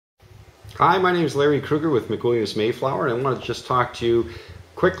Hi, my name is Larry Kruger with McWilliams Mayflower, and I want to just talk to you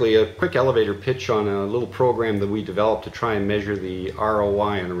quickly, a quick elevator pitch on a little program that we developed to try and measure the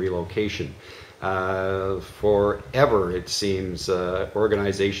ROI on a relocation. Forever, it seems,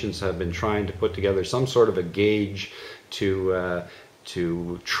 organizations have been trying to put together some sort of a gauge to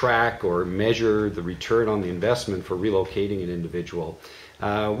track or measure the return on the investment for relocating an individual.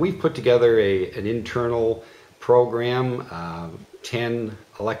 We've put together an internal program, 10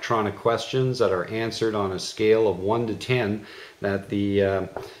 electronic questions that are answered on a scale of 1 to 10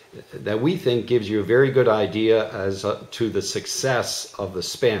 that we think gives you a very good idea as to the success of the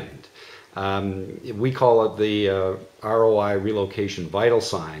spend. We call it the ROI Relocation Vital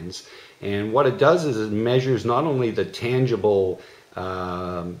Signs, and what it does is it measures not only the tangible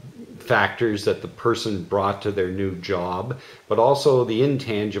factors that the person brought to their new job, but also the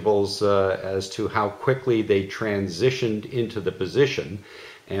intangibles as to how quickly they transitioned into the position.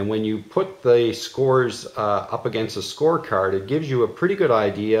 And when you put the scores up against a scorecard, it gives you a pretty good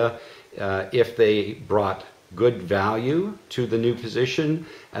idea if they brought good value to the new position,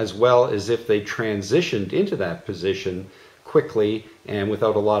 as well as if they transitioned into that position quickly and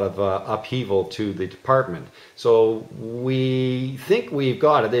without a lot of upheaval to the department. So we think we've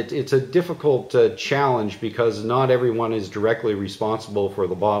got it. It's a difficult challenge because not everyone is directly responsible for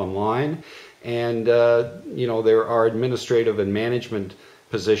the bottom line, and there are administrative and management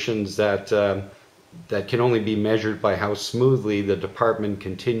positions that can only be measured by how smoothly the department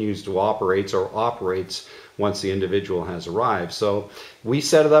continues to operate or operates once the individual has arrived. So we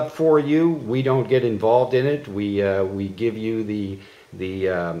set it up for you. We don't get involved in it. We give you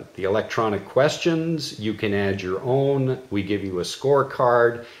the electronic questions. You can add your own. We give you a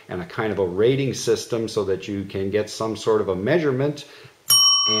scorecard and a kind of a rating system so that you can get some sort of a measurement.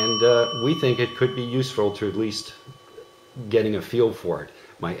 And we think it could be useful to at least getting a feel for it.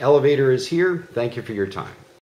 My elevator is here. Thank you for your time.